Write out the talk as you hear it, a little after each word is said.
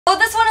Oh,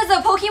 this one is a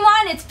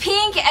Pokemon. It's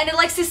pink and it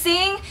likes to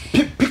sing.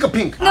 Pick a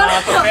pink. No.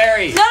 It's a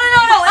fairy. No.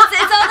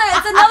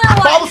 It's another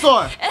one.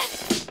 Bulbasaur.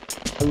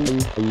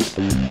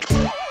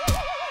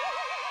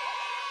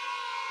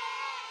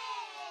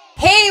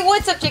 Hey,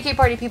 what's up, JK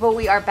Party people?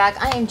 We are back.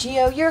 I am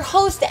Gio, your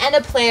host and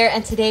a player,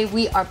 and today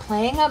we are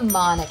playing a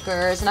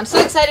Monikers. And I'm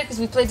so excited because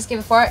we played this game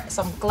before,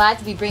 so I'm glad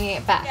to be bringing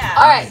it back. Yeah.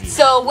 Alright,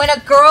 so when a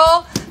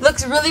girl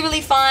looks really,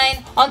 really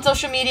fine on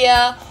social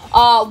media,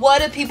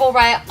 what do people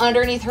write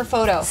underneath her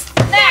photo?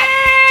 Snack!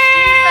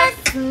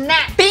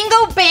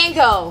 Bingo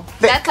bango!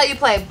 That's how you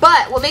play.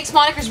 But what makes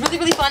Monikers really,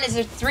 really fun is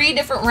there's 3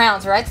 different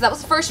rounds, right? So that was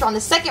the first round.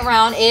 The second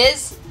round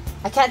is,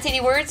 I can't say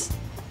any words,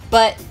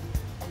 but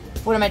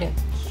what am I doing?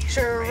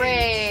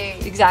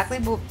 Charade. Exactly.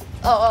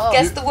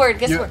 Guess the word.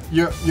 Guess the word.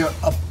 You're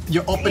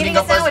opening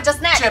up a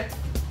snack. chip.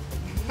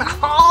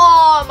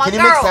 Oh, my Can you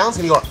girl. make sounds?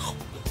 Can you go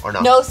or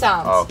no? No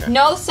sounds. Oh, okay.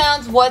 No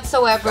sounds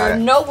whatsoever.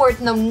 No words.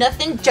 No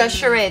nothing. Just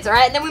charades. All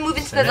right. And then we move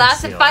into the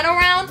last and final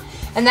round,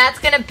 and that's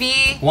gonna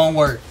be 1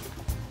 word.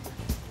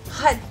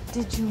 How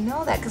did you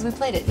know that? Because we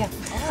played it. Yeah.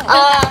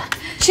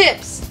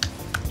 Chips.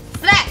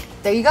 Snack.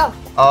 There you go.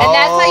 And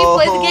that's how you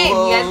play the game.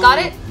 You guys got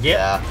it?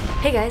 Yeah.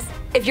 Hey guys,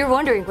 if you're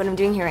wondering what I'm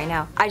doing here right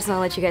now, I just want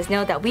to let you guys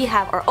know that we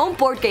have our own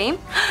board game,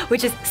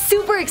 which is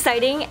super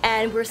exciting,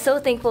 and we're so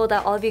thankful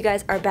that all of you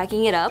guys are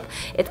backing it up.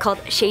 It's called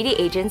Shady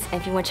Agents, and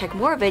if you want to check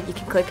more of it, you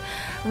can click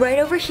right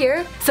over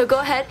here. So go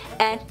ahead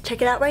and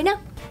check it out right now.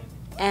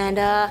 And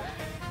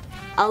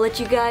I'll let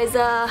you guys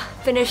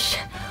finish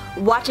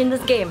watching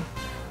this game.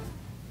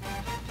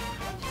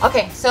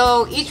 Okay,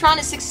 so each round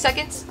is 60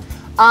 seconds.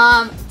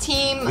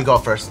 Team. We go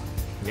first.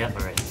 Yep,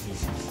 alright.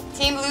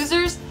 Team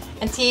losers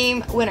and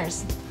team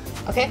winners.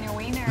 Okay?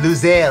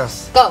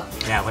 Losers. Go.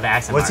 Yeah, with the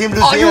accent. What team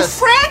mark.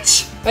 losers? Are you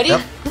French? Ready?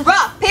 Yep.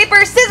 Rock,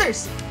 paper,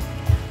 scissors.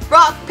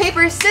 Rock,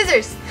 paper,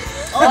 scissors.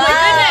 Oh my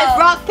goodness.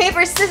 Rock,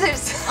 paper,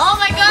 scissors. Oh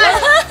my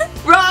god.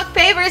 Rock,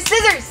 paper,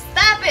 scissors.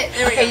 Stop it.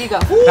 There we Okay, go. you go.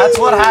 That's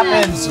what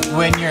happens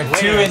when you're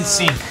 2 in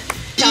sync.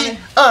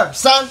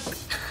 Son.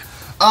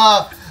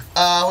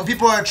 When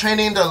people are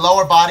training their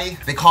lower body,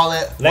 they call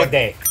it Leg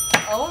day.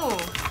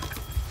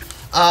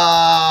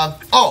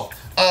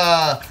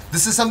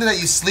 this is something that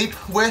you sleep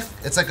with.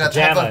 It's like a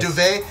type of Pajamas.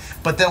 duvet,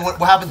 but then what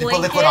happens if you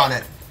put liquid on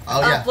it?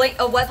 Oh yeah.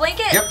 A wet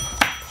blanket? Yep.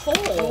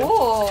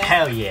 Oh.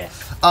 Hell yeah.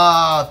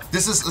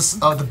 This is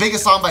the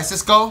biggest song by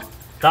Cisco.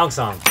 Dong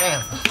song.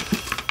 Damn.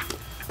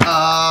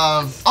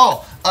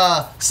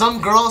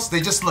 Some girls, they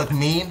just look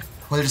mean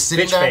when they're just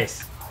sitting Bitch there.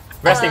 face.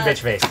 Resting bitch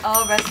face.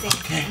 Oh, resting.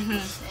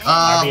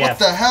 What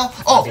the hell?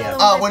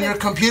 When your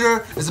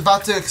computer is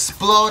about to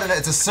explode and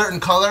it's a certain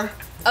color.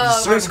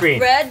 Blue screen.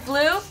 Red,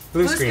 blue?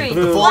 Blue screen.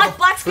 Blue.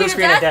 Black screen Blue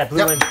screen of death. Blue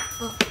Yep. and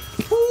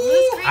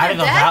I didn't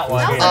know that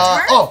one.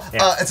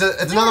 It's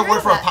another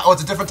word for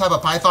it's a different type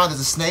of python.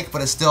 There's a snake,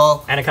 but it's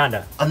still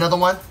anaconda. another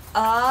one.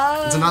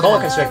 It's another Boa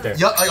one. constrictor.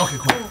 Yeah. Okay.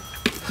 Cool.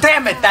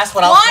 Damn it, that's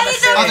what I was gonna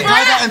say. The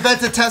guy that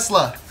invented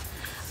Tesla.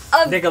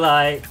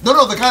 Nikolai.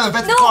 No, the guy that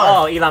invented the car.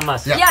 Oh, Elon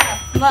Musk. Yeah.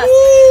 Must.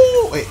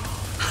 Wait.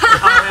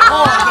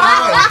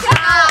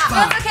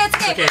 It's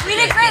okay. We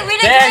did great.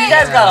 Damn, you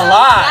guys got a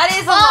lot. That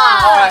is a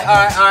lot.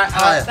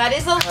 Alright. That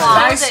is a lot.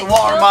 Nice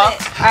warm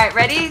up. Alright,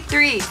 ready?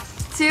 3,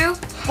 2,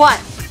 1.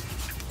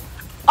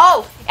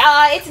 Oh,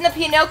 it's in the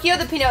Pinocchio.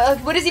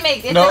 What does he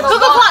make? It's No. Cuckoo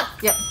Clock.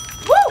 Yep.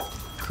 Woo!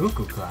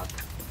 Cuckoo clock.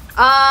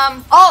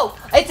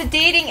 It's a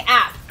dating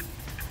app.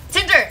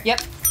 Tinder.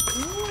 Yep.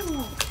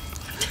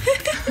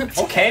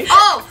 Okay.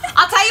 Oh,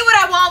 I'll tell you what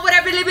I want, what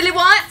I really, really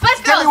want. Spice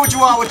Girls. Tell me what you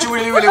want, what you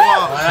really, really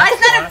want. That's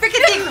not a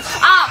freaking thing.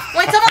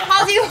 When someone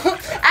calls you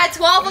at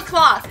 12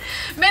 o'clock.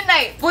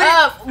 Midnight.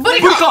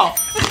 Booty call.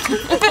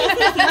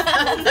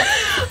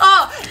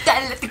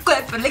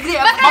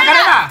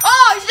 Macarena.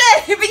 Oh,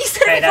 shit. But you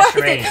said it Hey,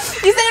 before I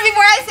said. You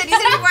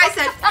said it before I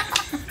said.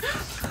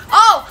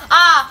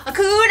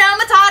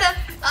 Hakuna Matata.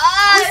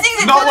 Who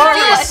sings it? No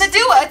worries. It's a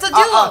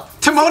duo.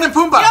 Timon and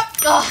Pumbaa. Yep.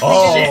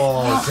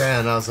 Oh,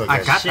 damn, that was so good.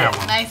 I got that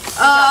one. Nice.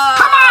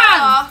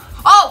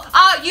 Come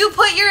on. You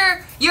put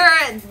your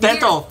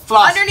Dental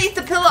floss. underneath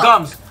the pillow.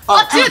 Gums.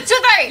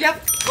 Toothpaste.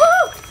 Yep.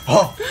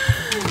 Oh.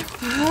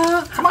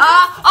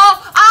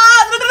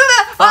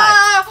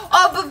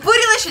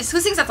 Bootylicious. Who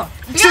sings that song?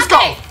 Cisco.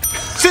 Oh.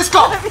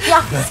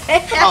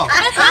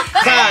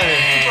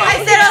 I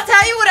said I'll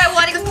tell you what I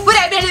want. He goes, what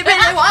I really,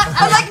 really want.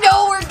 I was like,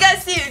 no, we're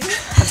guessing.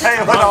 Tell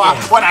you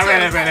what I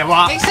really, really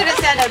want. Make sure to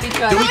stand up each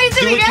one. Do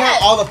we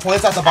count all the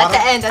points at the bottom?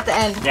 At the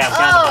end. Yeah.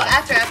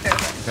 After.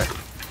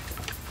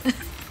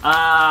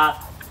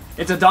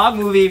 It's a dog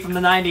movie from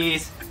the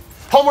 90s.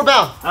 Homeward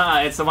Bound.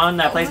 It's the one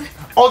that plays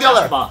Oh, the other.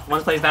 basketball. One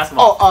that plays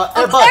basketball.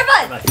 Air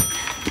Bud.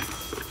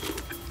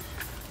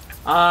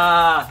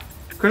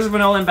 Christopher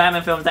Nolan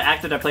Batman films, the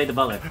actor that played the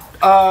butler.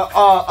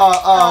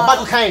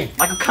 Michael Caine.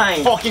 Michael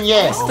Caine. Fucking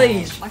yes.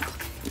 Stage.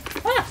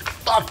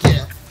 Fuck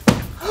yeah.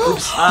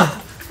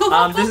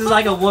 This is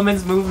like a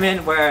woman's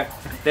movement where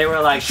they were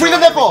like Free the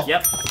nipple.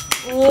 Yep.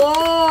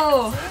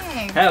 Whoa.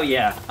 Hell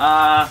yeah.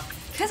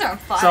 You guys are on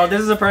fire. So this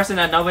is a person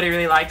that nobody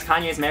really likes.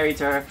 Kanye's married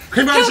to her.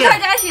 Kim Kim Kardashian.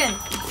 Kardashian.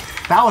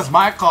 That was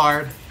my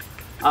card.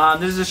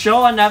 There's a show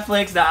on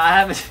Netflix that I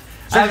haven't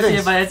seen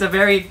it, but it's a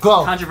very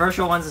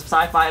controversial one. It's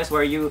sci-fi. It's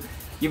where you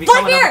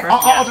become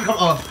another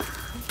person.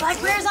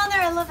 Black Bear's on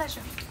there. I love that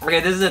show. Okay,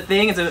 this is a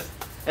thing.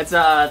 It's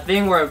a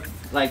thing where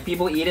like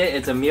people eat it.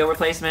 It's a meal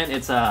replacement.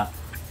 It's a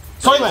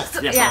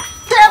Soylent. Yeah.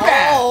 Damn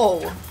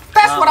it!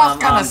 That's what I was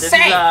gonna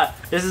say.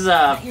 This is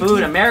a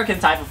food, American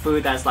type of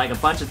food that's like a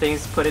bunch of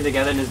things put in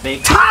together in this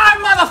bake.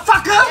 Time,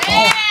 motherfucker!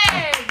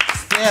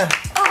 Yeah.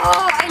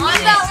 Oh, I knew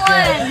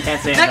that one.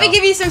 Can't say it. Let me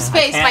give you some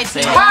space, my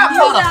team. Time,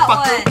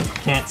 motherfucker!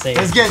 Can't say it.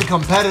 It's getting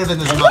competitive in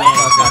this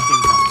motherfucker.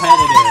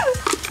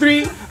 Competitive.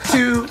 3,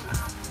 2,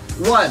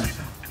 1.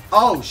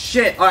 Oh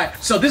shit! All right,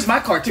 so this is my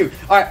card too.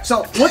 All right,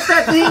 so what's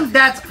that thing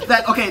that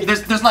okay?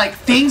 There's like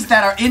things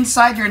that are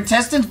inside your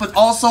intestines, but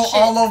also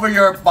all over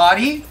your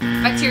body.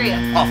 Bacteria.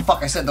 Oh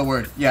fuck! I said the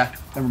word. Yeah,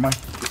 never mind.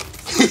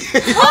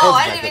 Oh,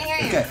 I didn't even hear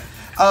you.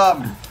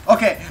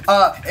 Okay.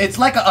 It's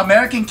like an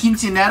American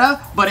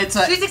quinceanera, but it's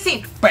a Sweet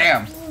 16.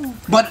 Bam.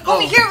 But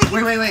wait.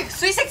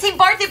 Sweet 16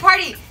 birthday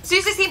party.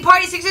 Sweet 16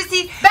 party. Sweet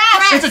 16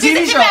 bash. It's a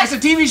TV show. It's a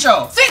TV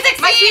show. Sweet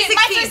 16. My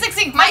Sweet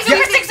 16. My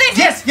Super 16.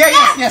 Yes.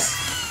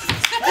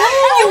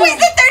 You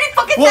wasted 30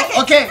 fucking seconds.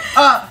 Okay.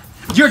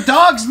 Your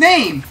dog's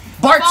name.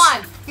 Bart.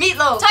 Vaughn.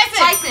 Meatloaf.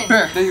 Tyson.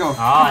 There you go. Oh,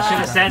 I should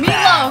have said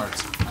that.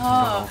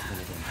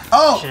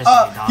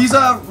 He's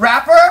a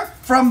rapper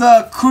from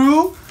the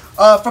crew,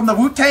 from the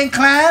Wu-Tang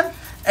Clan.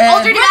 And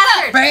Old Dirty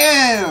Bastard.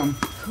 Bam.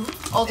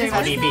 Old Dirty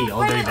Bastard.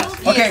 Old Dirty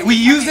Bastard. Okay, we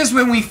use this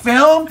when we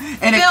film,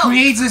 and it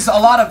creates a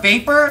lot of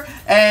vapor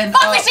and.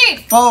 Fog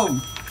machine.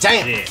 Boom.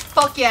 Damn.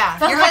 Fuck yeah.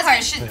 Your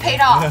husband should pay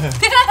it off. I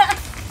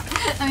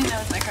mean, that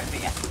was my card,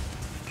 but yeah.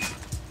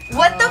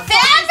 What the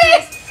fuck is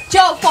this?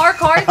 Joe, 4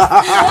 cards. 4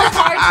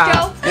 cards,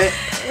 Joe.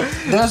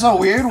 There's a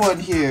weird one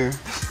here.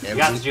 You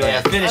got it,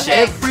 Julia. Finish it.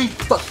 Every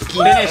fucking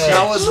Finish it.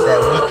 that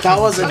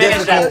was a Finish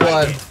difficult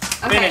that one.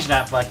 Finish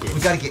that bucket. We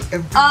gotta get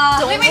every.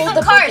 Leave me some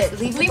cards.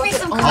 Leave me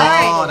some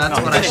cards. Oh, that's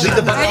what I finish should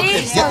it. have done.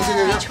 Ready?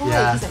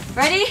 Yeah.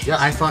 Ready? Yeah,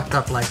 I fucked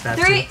up like that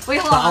 3. too. Wait,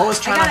 hold But on. I was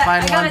trying to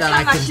find one that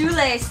I my can.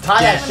 shoelace.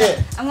 Tie that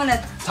shit. I'm gonna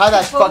Tie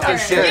that flip fucking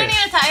over. You don't shit. need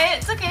to tie it.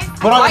 It's okay.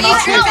 Put on your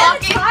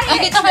mouthpiece. You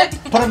get tripped.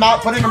 Put in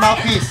your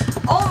mouthpiece.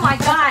 Oh my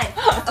god.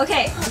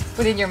 Okay.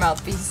 Put in your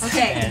mouthpiece.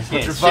 Okay.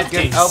 Put your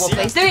fucking elbow.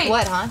 3,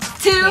 What, huh?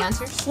 2,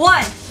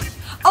 1.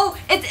 Oh,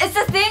 it's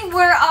the thing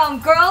where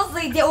girls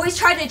they always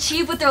try to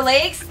achieve with their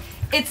legs.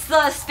 It's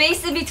the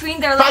space in between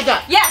their legs.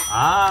 Yes.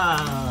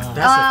 Ah.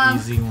 That's an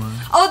easy one.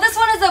 Oh, this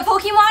one is a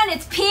Pokemon.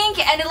 It's pink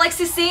and it likes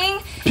to sing.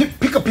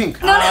 Pick a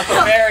pink. No. It's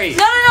another one.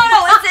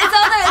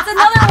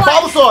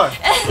 Bulbasaur.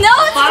 No,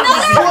 it's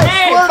another one.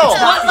 Squirtle.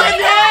 What's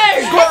the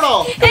name?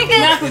 Squirtle.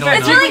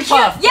 It's really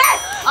cute. Yes.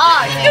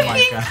 Oh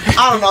my god.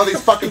 I don't know these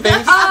fucking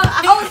things. So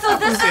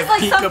this is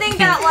like something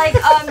that like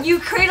you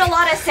create a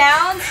lot of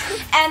sounds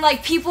and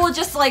like people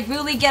just like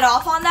really get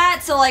off on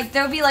that. So like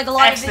there'll be like a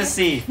lot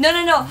Ecstasy. of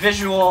no.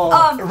 Visual.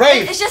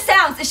 Rave. It's just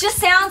sounds.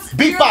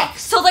 Beatbox.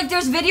 So like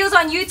there's videos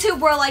on YouTube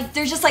where like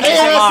there's just like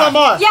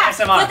ASMR. Yeah,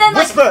 ASMR. but then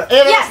like Whisper.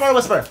 ASMR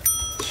whisper.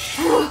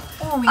 Oh,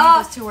 we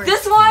need those 2 words.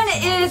 this one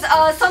is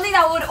something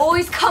that would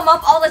always come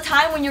up all the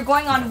time when you're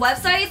going on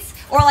websites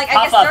or like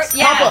I Pop-ups.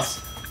 guess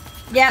Pop-ups.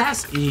 Yeah.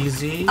 That's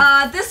easy.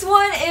 This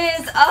one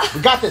is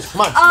We got this.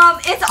 Come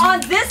on. it's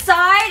on this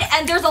side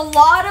and there's a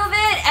lot of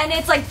it and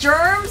it's like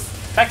germs.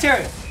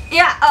 Bacteria.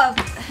 Yeah.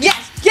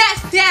 Yes.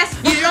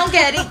 You don't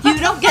get it.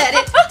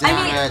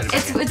 I mean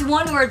it's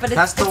one word, but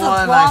That's it's the a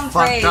one long I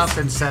phrase. fucked up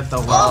and said the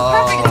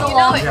wrong. Perfect. It's a You know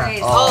long it.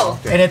 phrase.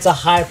 Okay. And it's a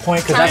high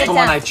point because that's the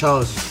one I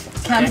chose.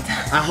 Count it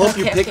down. I hope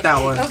you picked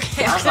that one.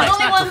 Okay. I was There's like,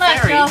 only that's one a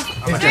left, fairy. Joe.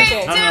 3,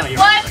 2, No, you're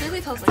 1.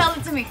 Really puzzling. Tell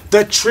it to me.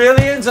 The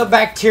trillions of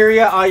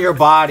bacteria on your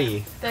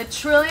body. The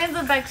trillions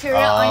of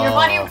bacteria on your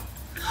body.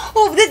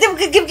 Oh,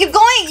 keep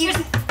going.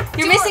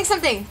 You're missing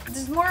something.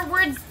 There's more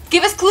words.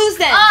 Give us clues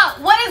then.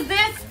 What is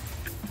this?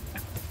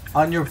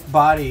 On your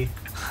body.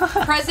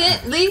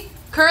 Presently,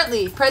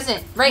 currently,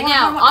 present, right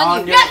now, On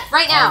on you, your-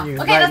 right now. on you.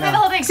 Okay, Right let's say now. the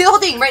whole thing. See the whole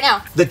thing right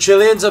now. The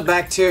trillions of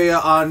bacteria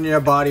on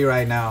your body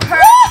right now.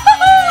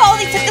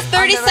 Only took us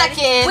 30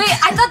 seconds. Wait,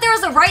 I thought there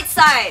was a right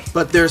side.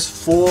 But there's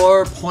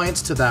 4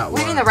 points to that What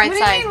do you one. mean the right What do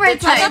you side? mean right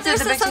The side? I thought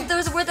trillions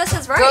there's a word that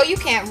says right. Girl, you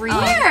can't read.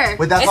 Where?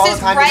 Wait, that's It all the says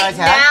time you right guys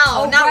have?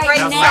 now, not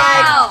right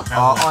now. now.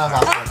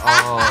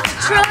 Oh.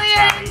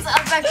 Trillions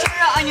of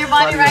bacteria on your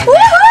body right now.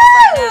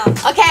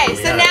 Woohoo! Okay,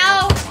 so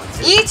now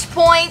each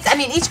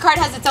card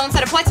has its own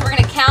set of points. So we're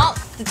gonna count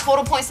the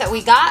total points that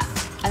we got,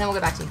 and then we'll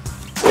get back to you.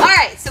 All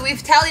right, so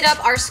we've tallied up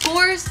our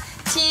scores.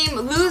 Team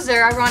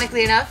loser,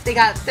 ironically enough, they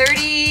got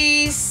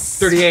 38 points.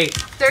 Loser.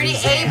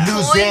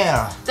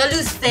 The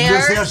loser.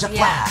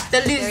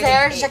 The loser.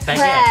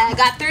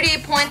 Got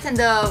 38 points, and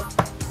the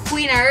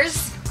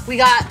queeners, we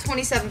got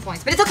 27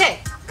 points. But it's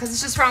okay, because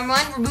it's just round 1.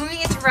 We're moving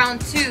into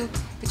round 2,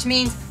 which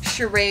means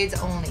charades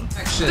only.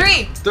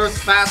 3, They're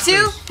fast.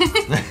 2,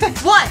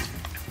 1.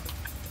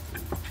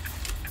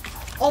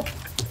 Oh,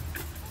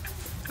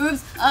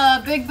 Boobs,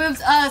 big boobs,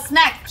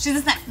 snack. She's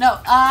a snack. No,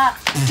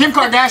 Kim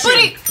Kardashian.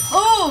 booty.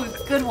 Ooh,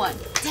 good one.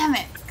 Damn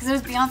it, because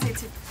there's Beyonce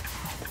too.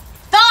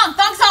 Thong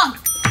song.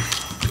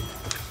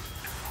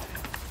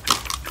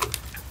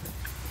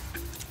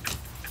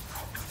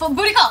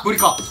 Booty call. Booty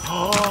call.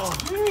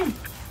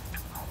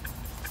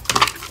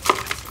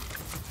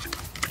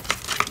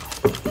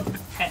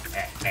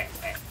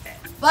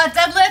 But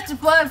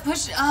deadlift, but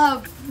push,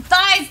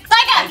 thighs,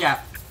 thigh gap. Yeah.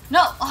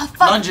 No, oh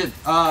fuck. Lunge it.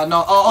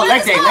 No. Oh,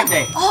 leg day, leg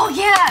day. Oh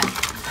yeah.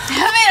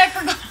 Damn it, I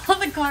forgot all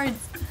the cards.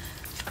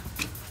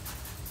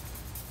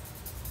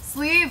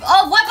 Sleeve.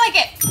 Oh, wet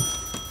blanket.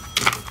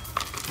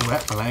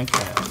 Wet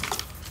blanket.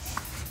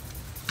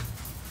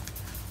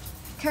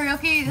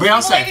 Karaoke.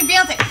 Beyonce.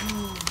 Beyonce.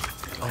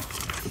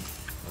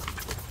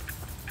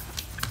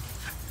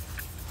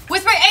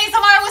 Whisper.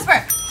 ASMR whisper.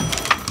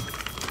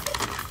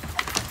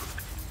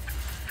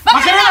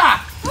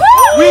 Macarena.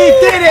 We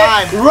did it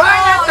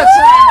right at the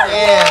time.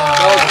 Yeah,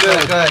 that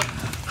was good.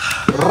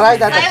 Right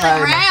at the Silent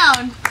time.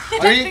 round. I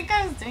 3, think I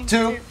was doing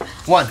 2,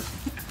 1.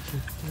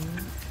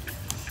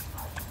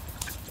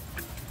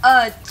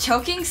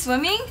 Choking,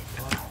 swimming?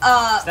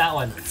 It's that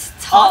one.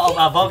 Talking?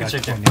 Vulcan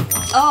chicken.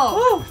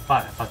 Oh.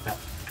 Fuck, I fucked up.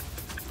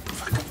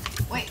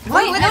 Wait,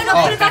 Wait, no,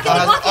 put it back in the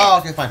pocket. Oh,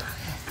 okay, fine.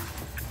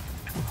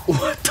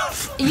 What the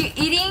fuck? You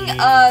eating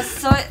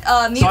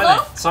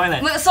meatloaf?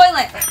 Soylent.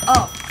 Soylent.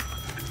 Oh.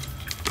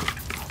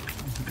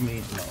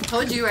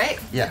 told you, right?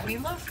 Yeah.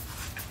 Meatloaf?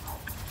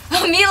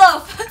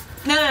 Meatloaf.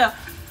 No.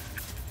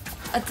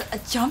 A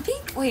jumping?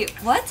 Wait,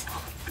 what?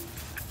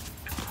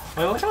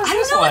 Wait, which one was I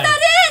don't this know one? what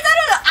that is. I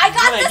don't know. I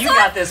got this You one.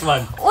 got this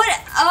one. What?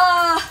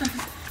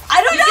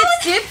 I don't know. You can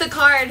skip the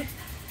card.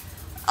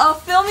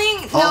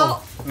 Filming?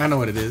 No. I know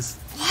what it is.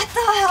 What the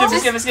hell?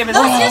 Skip it.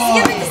 No,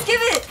 just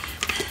skip it.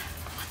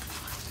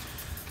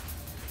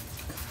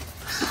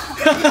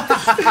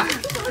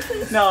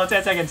 No,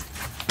 10 seconds.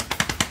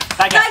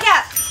 Back Back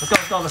up. up.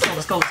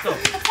 Let's go.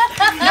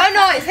 No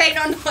noise. Hey,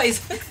 no noise.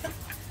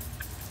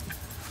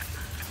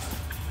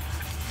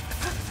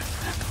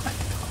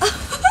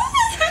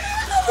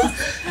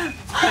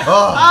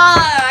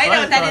 I know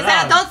what that is.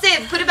 Don't say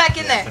it. Put it back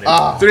in there.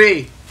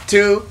 3,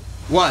 2,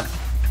 1.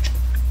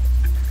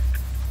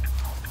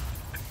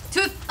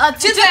 Tooth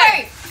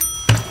fairy.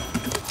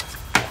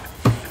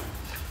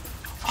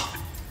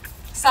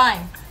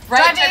 Sign.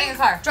 Right, driving a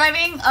car.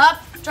 Driving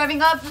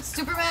up.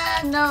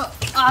 Superman. No.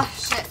 Oh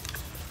shit.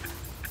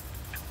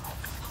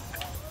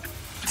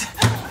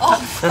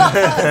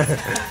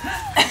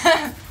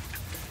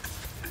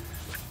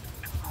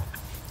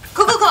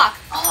 Cuckoo clock.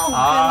 Oh,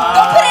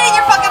 Don't put it in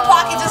your fucking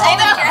pocket. Just hold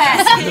it in your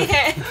hand.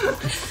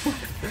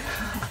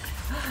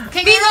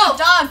 Meatloaf.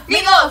 Dog.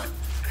 Meatloaf.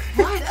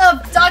 What?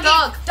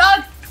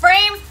 Dog.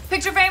 Frame.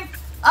 Picture frame.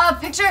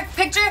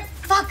 Picture.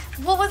 Fuck.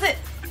 What was it?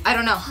 I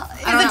don't know.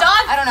 Is it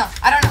dog? I don't know.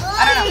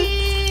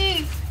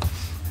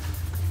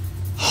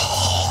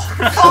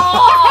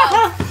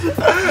 Oh.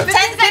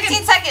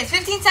 15 seconds.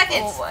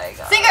 Oh my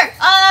god. Singer.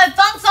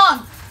 Thong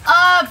song.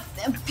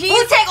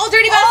 Wu-Tang, Old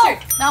Dirty Bastard.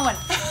 That one.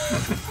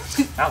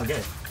 That was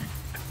good.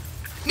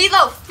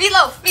 Meatloaf.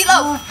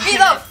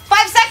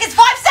 5 seconds.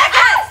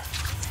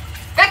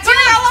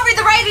 Bacteria all over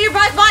the right of your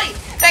body.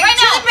 Right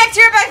now.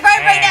 Bacteria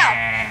right now.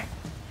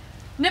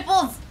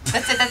 Nipples.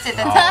 That's it.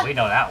 Oh, we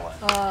know that one.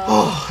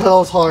 Oh, that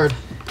was hard.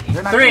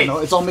 3,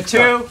 it's all mixed 2,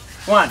 up.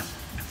 1.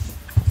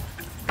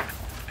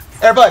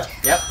 Airbud.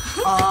 Yep.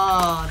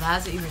 Oh,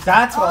 that's what you were saying.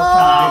 That's what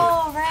I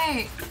Oh,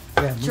 right.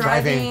 Yeah,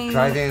 Driving.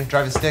 driving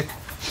stick.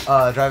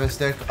 Driving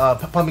stick.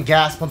 Pumping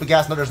gas. No,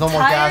 there's no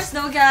more Tires, gas.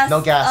 no gas. No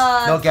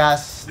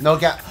gas.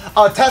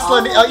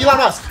 Tesla. Elon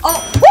Musk.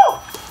 Oh. Woo!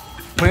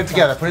 Put it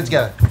together.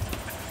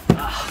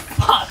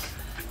 Fuck.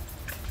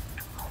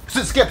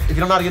 Skip. If you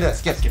don't know how to get it,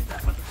 skip. Skip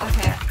that one.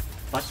 Okay.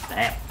 What's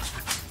that?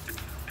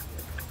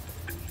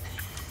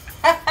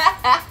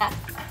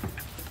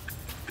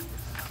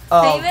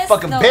 Famous?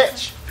 Fucking No.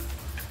 bitch.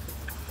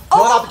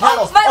 Blowing out the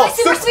candles. My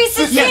super sweet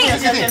 16.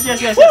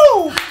 Yes.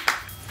 Woo!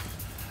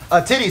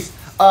 Titties.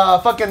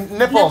 Fucking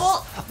nipples.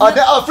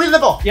 Free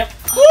nipple. Yep.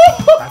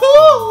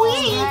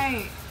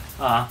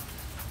 Right.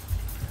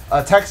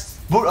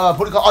 Text.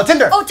 Booty call.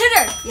 Tinder. Oh,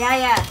 Tinder.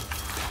 Yeah.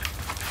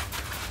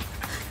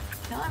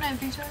 No, I'm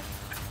pretty sure.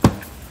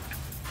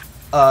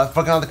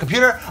 Fucking on the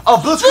computer.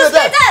 Blue screen of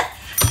death.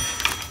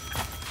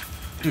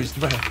 Dude, just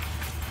keep right here.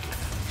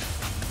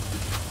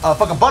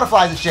 Fucking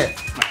butterflies and shit.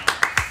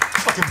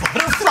 Fucking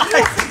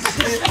butterflies.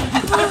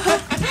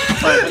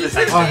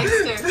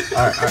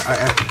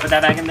 Alright. Put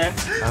that back in there.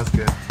 That was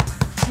good.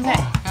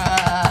 Okay.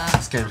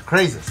 This game's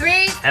crazy.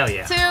 3, Hell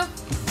yeah. 2,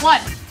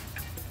 1.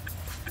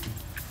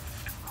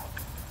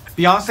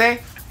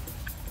 Beyonce?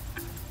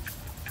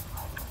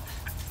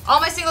 All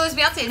my single is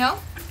Beyonce, no?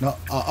 No.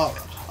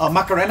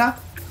 Macarena?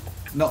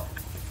 No.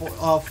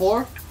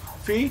 4,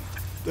 3.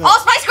 All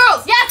Spice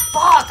Girls. Yes.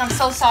 Fuck. I'm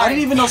so sorry. I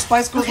didn't even know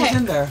Spice Girls was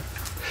in there.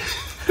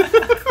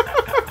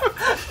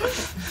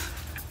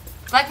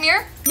 Black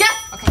Mirror. Yes.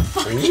 Okay.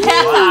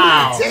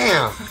 Wow.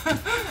 Damn.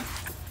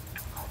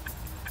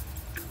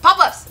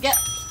 Pop-ups. Yep.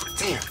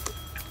 Damn.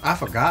 I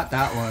forgot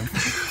that one.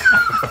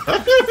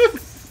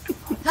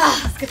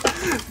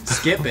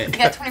 Skip it. You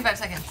got 25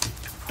 seconds.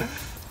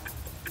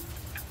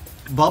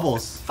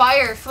 Bubbles.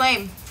 Fire.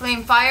 Flame.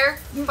 Fire.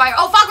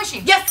 Oh, fog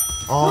machine. Yes.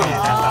 Oh.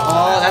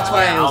 Oh, that's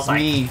why it was like-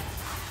 me.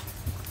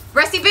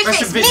 Rusty bitch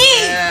face. Me.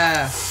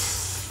 Yeah.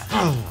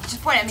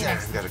 Just point at me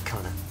next. You got a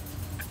counter.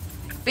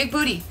 Big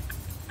booty.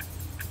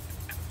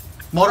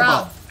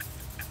 Motorboat.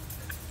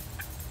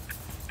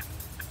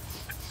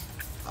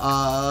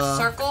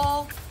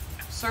 Circle.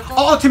 Circle.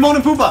 Oh, Timon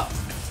and Pumbaa.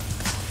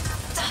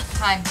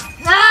 Time.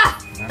 Ah!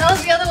 That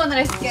was the other one that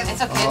I skipped.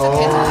 It's okay. It's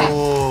okay. It's okay.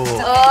 Oh.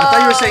 I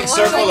thought you were saying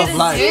Circle of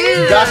Life.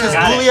 You got this,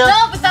 Got it. Julia?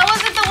 No, but that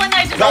wasn't the one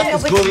I just Got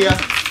this, Julia?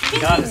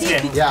 You got to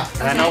skip. Yeah.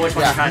 And I know which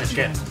one you're trying to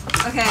skip.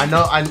 Okay.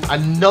 I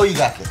know you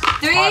got this.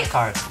 3,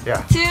 Card.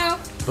 Yeah.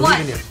 2, Believe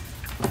 1. in you.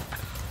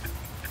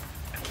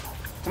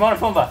 Timon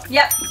and Pumbaa.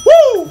 Yep.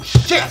 Woo!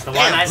 Shit! That's the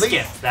one I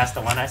skipped. That's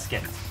the one I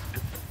skipped.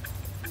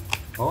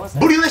 What was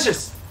that?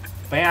 Bootylicious.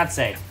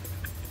 Beyonce.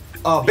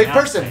 Big Beyonce.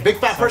 person. Big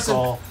fat person.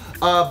 Circle.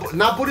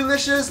 Not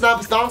Bootylicious,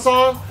 not Down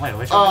Song. Wait,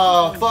 which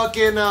one?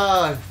 Fucking,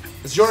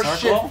 it's your shit.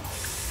 Circle.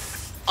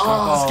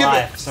 Skip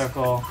Life. it.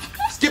 Circle.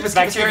 Skip it.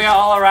 Bacteria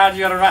all around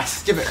you on the right.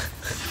 Skip it.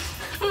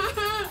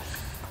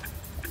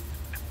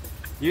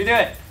 You do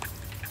it.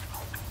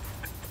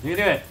 You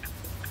do it.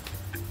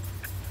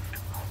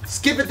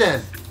 Skip it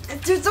then.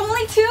 There's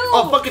only 2.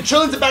 Oh, fucking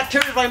trillions of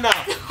bacteria right now.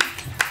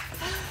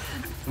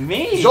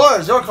 Me. It's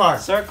yours, your card.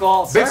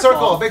 Circle. Big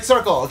circle, big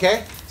circle,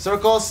 okay?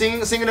 Circle,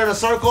 singing in a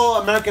circle,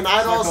 American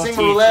Idol, Circle sing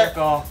T, roulette,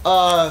 circle.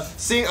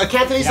 sing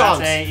Cantonese Beyonce,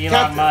 songs.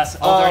 Elon Musk,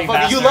 Old Dirty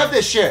fucking, you Bastard. love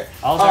this shit.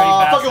 Old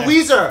Dirty Fucking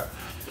Weezer,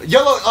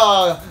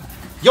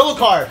 yellow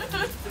card,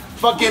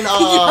 fucking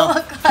What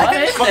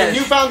is fucking this?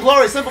 Newfound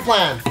Glory, Simple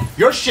Plan,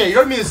 your shit,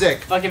 your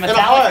music, Fucking and a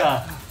heart,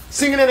 Metallica.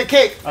 singing in a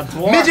cake, A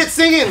dwarf. midgets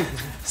singing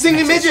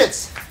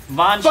midgets,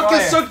 Von fucking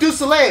Troyer. Cirque du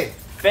Soleil,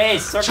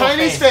 Face. Circle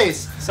Chinese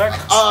face, Circle.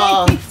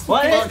 what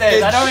What is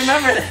this? I don't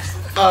remember this.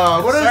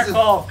 what is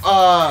Circle.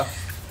 it?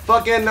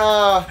 Fucking You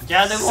gotta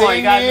do more.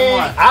 You gotta do more.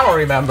 I don't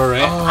remember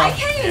it. I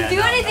can't even do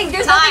no. anything.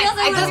 There's nothing else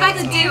I It goes back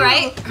to D,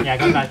 right? Yeah,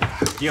 go back.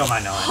 You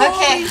might know it.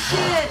 Okay.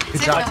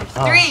 Good job.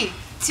 3,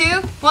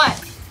 2, 1.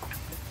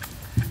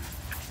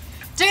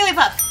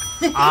 Jigglypuff.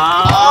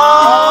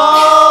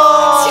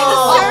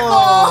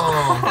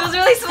 Circle. It was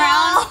really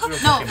small.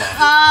 No.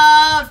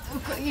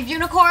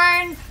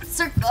 Unicorn.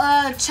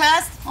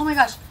 Chest. Oh my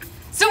gosh.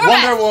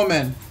 Superman. Wonder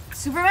Woman.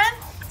 Superman?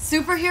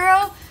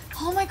 Superhero?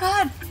 Oh my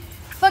god.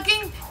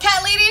 Fucking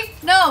cat lady?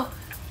 No.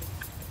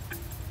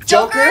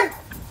 Joker?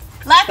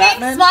 Laughing?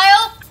 Batman?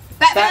 Smile?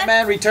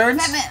 Batman Returns?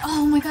 Batman.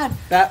 Oh my god.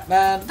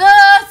 Batman. The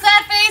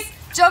sad face.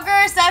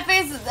 Joker, sad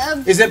face.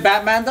 Is it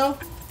Batman though?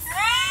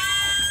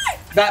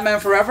 Batman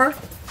Forever?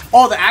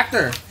 Oh, the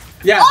actor.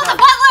 Yeah. Oh, the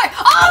butler!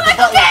 Oh,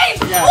 Michael Caine!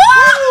 Yeah.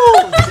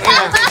 Woo!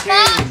 Damn, Is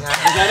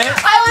that it?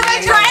 I was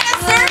like trying to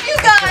serve you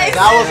guys.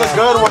 that was a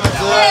good one,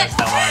 dude.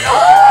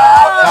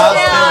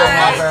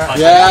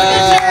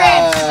 Yeah.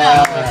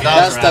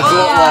 That's the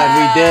good one.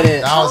 We did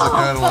it. That was a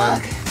good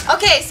one.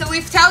 Okay, so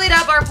we've tallied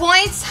up our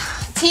points.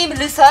 Team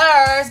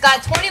losers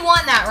got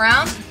 21 that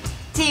round.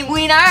 Team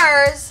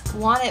winners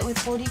won it with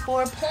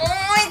 44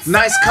 points.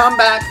 Nice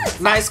comeback.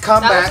 Nice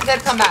That was comeback. a good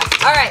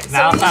comeback. All right, so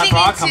Now we're it's time moving for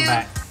our into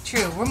comeback.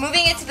 true. We're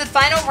moving into the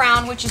final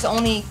round, which is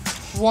only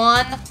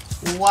one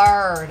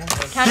word.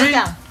 Count it 3,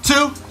 down.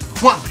 2,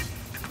 1.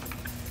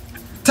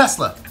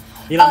 Tesla.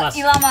 Elon Musk.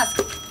 Elon Musk.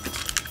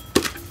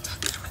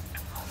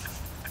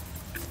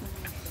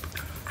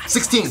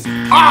 16.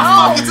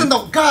 Ah, fuck, it's in the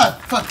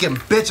god. Fucking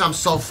bitch, I'm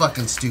so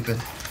fucking stupid.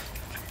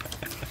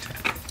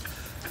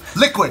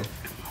 Liquid.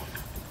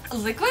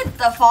 Liquid?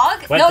 The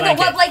fog? Wet no, blanket.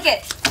 the wet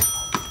blanket.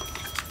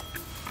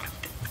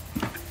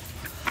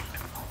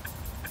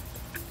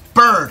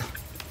 Bird.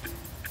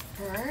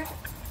 Bird?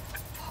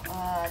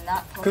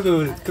 Not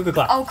Cuckoo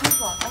clock. Oh, cuckoo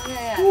clock. Oh,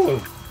 yeah, yeah.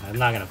 Ooh, I'm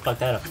not gonna fuck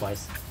that up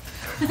twice.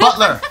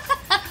 Butler.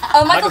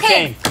 Michael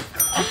Caine.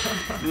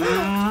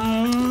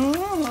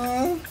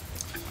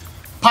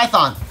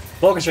 Python.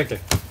 Boa constrictor.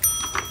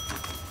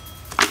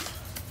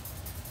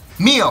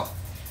 Meal.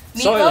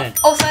 Soylent.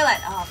 Oh,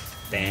 Soylent. Oh.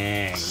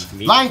 Dang.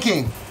 Meat. Lion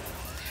King.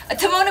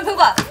 Timon and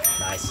Pumbaa.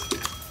 Nice.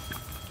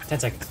 10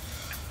 seconds.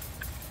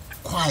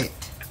 Quiet.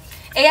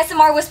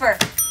 ASMR Whisper.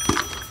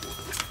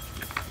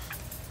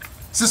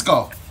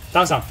 Cisco.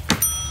 Dong song.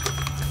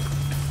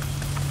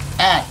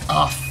 At.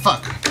 Oh,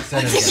 fuck.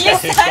 Said it again. You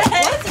said it.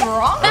 What's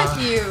wrong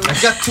with you? I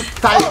got too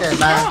tight there,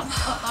 man.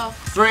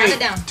 3, it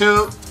down.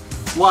 2,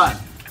 1.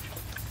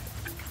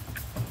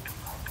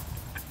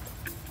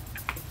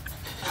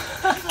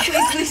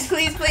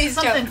 Please,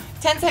 Something. Joe.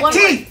 10 seconds.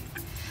 T.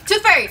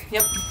 Tooth Fairy.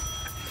 Yep.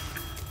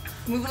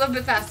 Move a little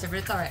bit faster, but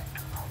it's alright.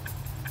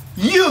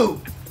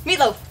 You.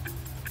 Meatloaf.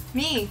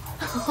 Me.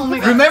 Oh my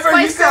god. Remember,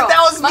 you Spice said Girl.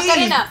 that was me.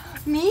 Macarena.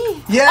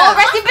 Me. Yeah. Oh,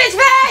 rest in bitch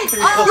face.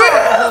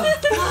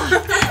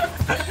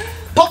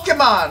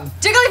 Pokemon.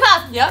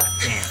 Jigglypuff. Yep.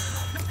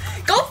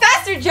 Go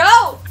faster,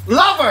 Joe.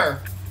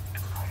 Lover.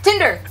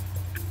 Tinder.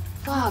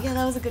 Fuck. Yeah,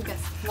 that was a good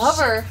guess.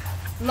 Lover.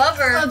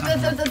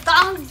 The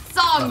thong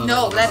song.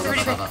 No, that's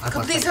already been.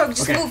 Please,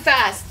 just Okay. move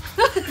fast.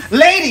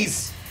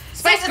 Ladies.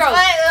 Spice Girls.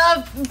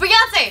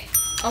 Beyonce.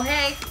 Oh,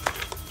 hey.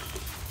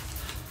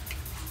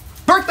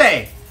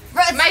 Birthday.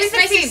 My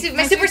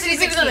super sweet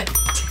 16.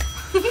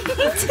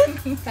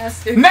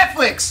 Faster.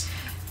 Netflix.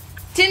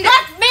 Tinder.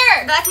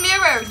 Black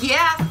Mirror.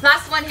 Yeah.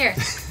 Last one here.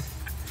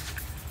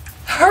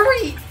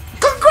 Hurry.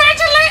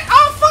 Congratulate!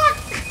 Oh fuck!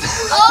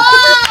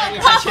 Oh,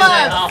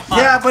 Papa.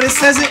 Yeah, but it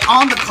says it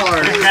on the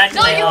card.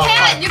 No, you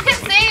can't. You can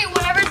say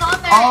whatever's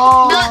on there.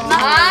 Oh.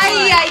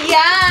 Ay, ay,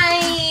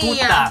 ay.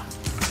 Puta.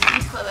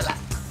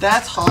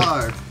 That's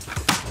hard.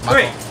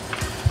 3,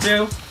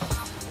 2,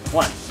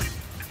 1.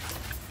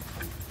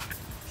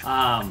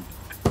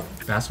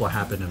 That's what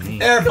happened to me.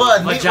 Air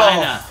Bud,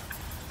 Vagina.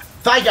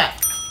 Thigh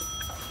gap.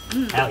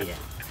 Hell yeah.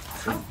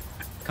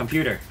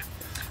 Computer.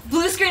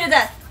 Blue screen of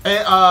death.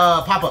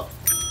 Pop up.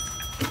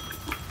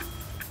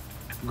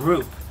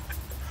 Group.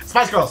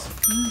 Spice Girls.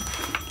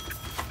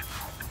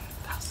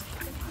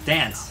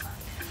 Dance.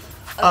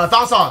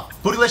 Thong song.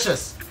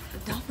 Bootylicious.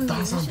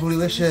 Thong song.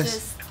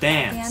 Bootylicious.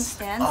 Dance.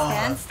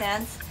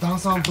 Dance. Thong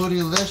song.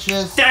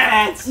 Bootylicious.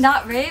 Dance!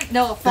 Not rape?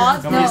 No,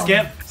 fog? Want me to No.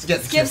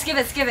 skip? Skip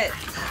it.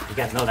 You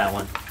gotta know that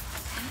one.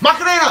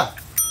 Macarena.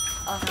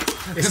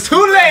 It's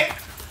too late.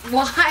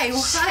 Why?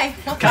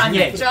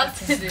 Kanye.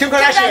 Kim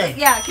Kardashian.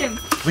 Yeah, Kim.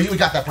 We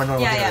got that point. No,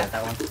 Yeah, we yeah. got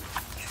That one.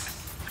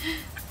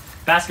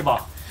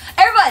 Basketball.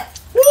 Everybody.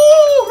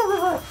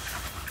 Woo!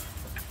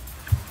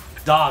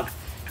 Dog.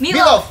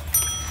 Meatloaf.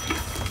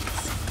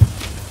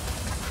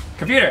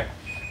 Computer.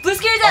 Blue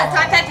screen of death.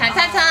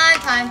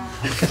 Time.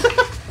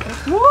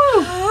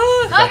 Woo.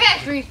 Okay.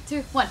 3,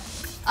 2, 1.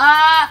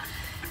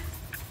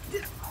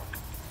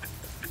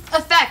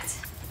 Effect.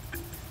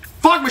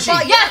 Fog machine.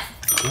 Well, yes.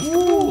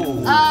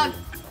 Ooh.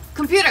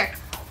 Computer.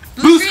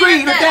 Blue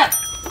screen of death.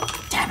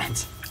 Damn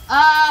it.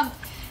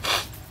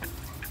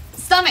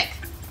 Stomach.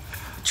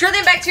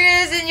 Trillion bacteria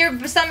is in your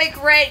stomach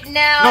right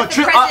now. No, at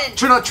the present.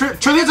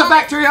 trillions of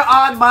bacteria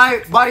on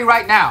my body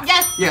right now.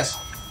 Yes. Yes.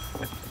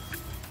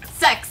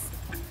 Sex.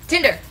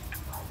 Tinder.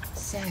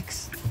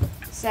 Sex.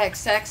 Skip it.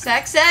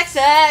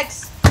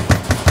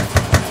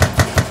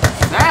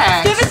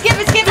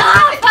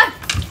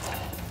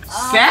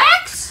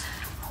 Sex?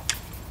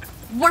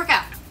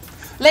 Workout.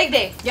 Leg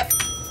day. Yep.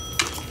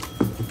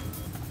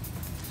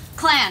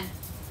 Clan.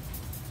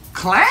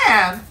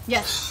 Clan?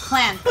 Yes.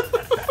 Clan.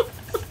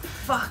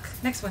 Fuck.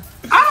 Next one.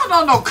 I don't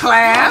know no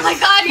clan. Oh my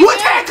God, you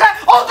Wu-Tang Clan.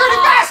 Oh, Dirty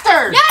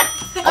Bastard. Yes.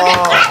 Okay.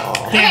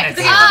 Damn it.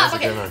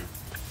 Okay.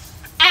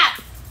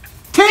 App.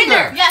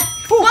 Tinder. Yes.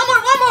 Ooh. One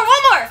more.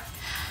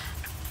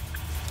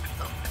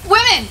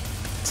 Women.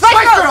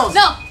 Spice Girls.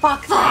 No.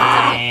 Fuck. Oh,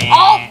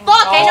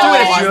 fuck. I know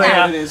what it is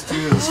now. It is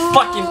too.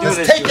 Fucking do Let's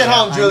this. take it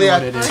home, Julia.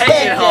 what it is. Take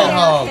it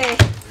home. Okay.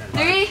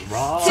 3, It's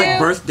like 2,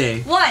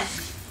 birthday. 1.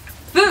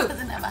 Boob.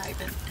 Doesn't have a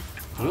hyphen.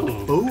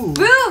 Ooh. Ooh.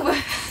 Boob.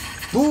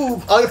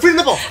 Boob. Free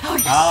nipple.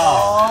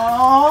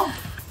 Oh.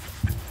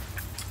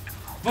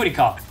 Booty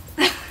call.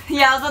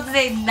 Yeah, I was about to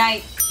say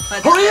night.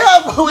 But Hurry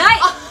up.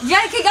 night.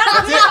 Yeah, okay,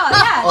 got it. Yeah,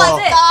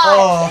 that's it.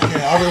 Oh, okay.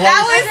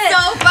 That was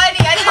so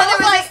funny. I didn't know there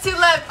was like 2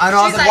 left. I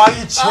know. I was like, why are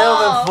you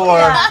chilling for?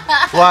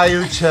 Why are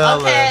you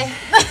chilling? Okay.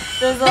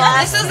 This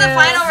This is the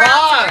final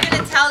round. So we're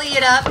gonna tally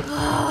it up,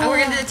 and we're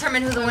gonna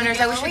determine who the winner is.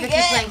 I wish we could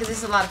keep playing because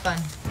this is a lot of fun.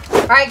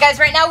 All right, guys.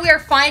 Right now we are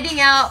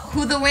finding out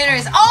who the winner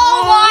is.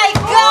 Oh my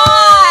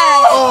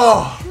God!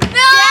 Oh.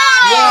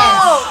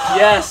 No!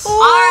 Yes. All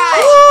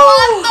right.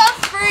 What the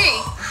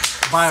freak?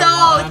 By So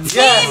one.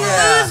 team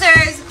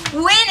losers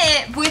win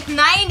it with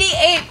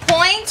 98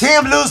 points.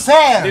 Team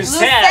Lucerne.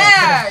 Losers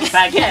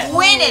Baguette.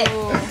 win it.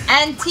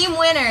 And team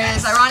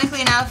winners,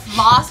 ironically enough,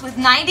 lost with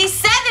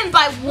 97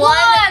 by 1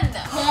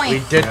 point. We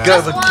did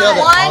good. We killed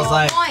it. I was 1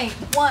 like,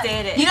 point.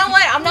 Did it. You know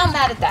what? I'm not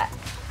mad at that.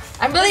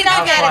 I'm really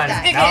not That was mad fun. at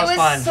that. That was It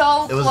fun. was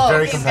so it was close.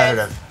 very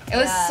competitive. It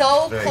was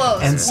so Very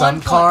close. And 1 some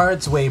point.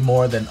 cards weigh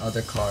more than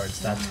other cards.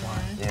 That's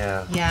why.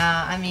 Yeah.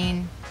 Yeah, I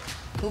mean,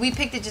 but we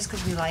picked it just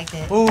because we liked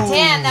it. Ooh.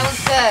 Damn, that was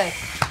good.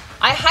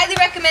 I highly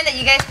recommend that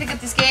you guys pick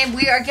up this game.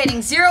 We are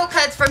getting 0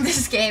 cuts from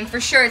this game for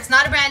sure. It's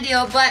not a brand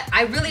deal, but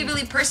I really,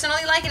 really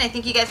personally like it. I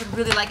think you guys would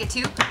really like it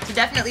too. So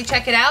definitely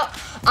check it out.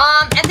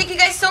 And thank you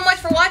guys so much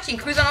for watching.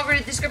 Cruise on over to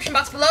the description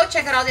box below.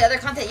 Check out all the other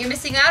content you're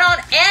missing out on.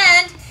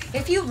 And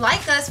if you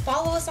like us,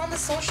 follow us on the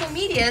social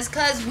medias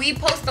because we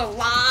post a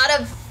lot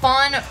of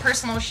fun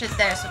personal shit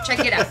there. So check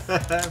it out.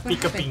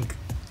 Pika pink.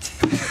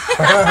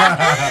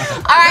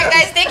 Alright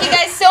guys, thank you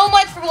guys so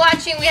much for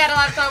watching. We had a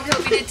lot of fun. We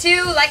hope you did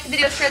too. Like the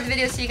video, share the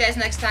video. See you guys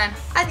next time.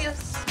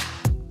 Adios.